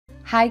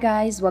Hi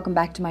guys, welcome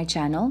back to my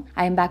channel.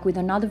 I am back with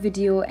another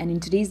video, and in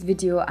today's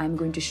video I'm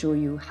going to show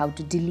you how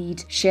to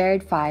delete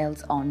shared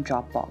files on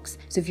Dropbox.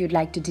 So if you'd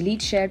like to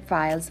delete shared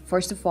files,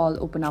 first of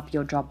all open up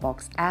your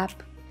Dropbox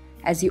app.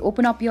 As you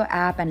open up your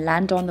app and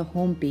land on the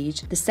home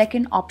page, the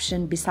second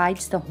option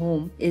besides the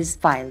home is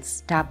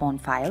Files. Tap on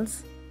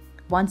Files.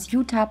 Once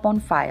you tap on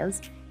Files,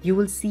 you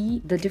will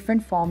see the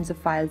different forms of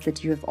files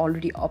that you have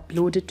already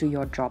uploaded to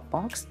your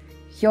Dropbox.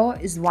 Here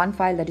is one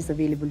file that is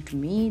available to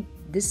me.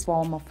 This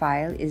form of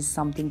file is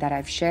something that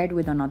I've shared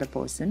with another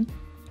person.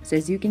 So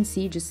as you can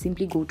see, just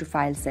simply go to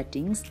File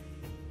Settings,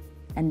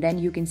 and then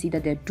you can see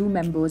that there are two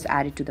members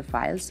added to the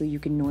file, so you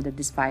can know that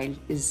this file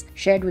is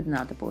shared with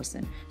another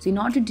person. So in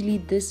order to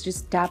delete this,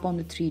 just tap on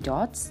the three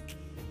dots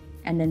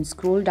and then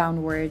scroll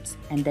downwards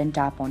and then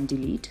tap on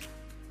Delete,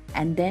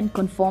 and then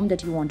confirm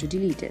that you want to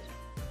delete it.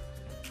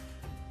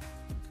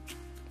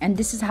 And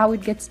this is how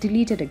it gets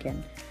deleted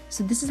again.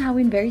 So this is how,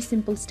 in very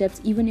simple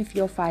steps, even if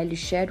your file is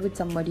shared with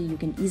somebody, you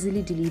can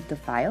easily delete the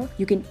file.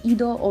 You can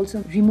either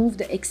also remove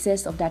the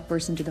access of that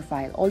person to the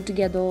file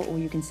altogether, or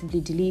you can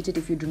simply delete it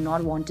if you do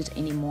not want it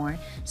anymore.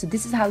 So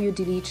this is how you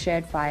delete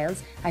shared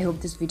files. I hope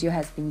this video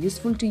has been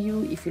useful to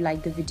you. If you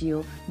like the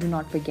video, do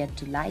not forget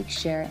to like,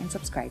 share and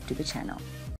subscribe to the channel.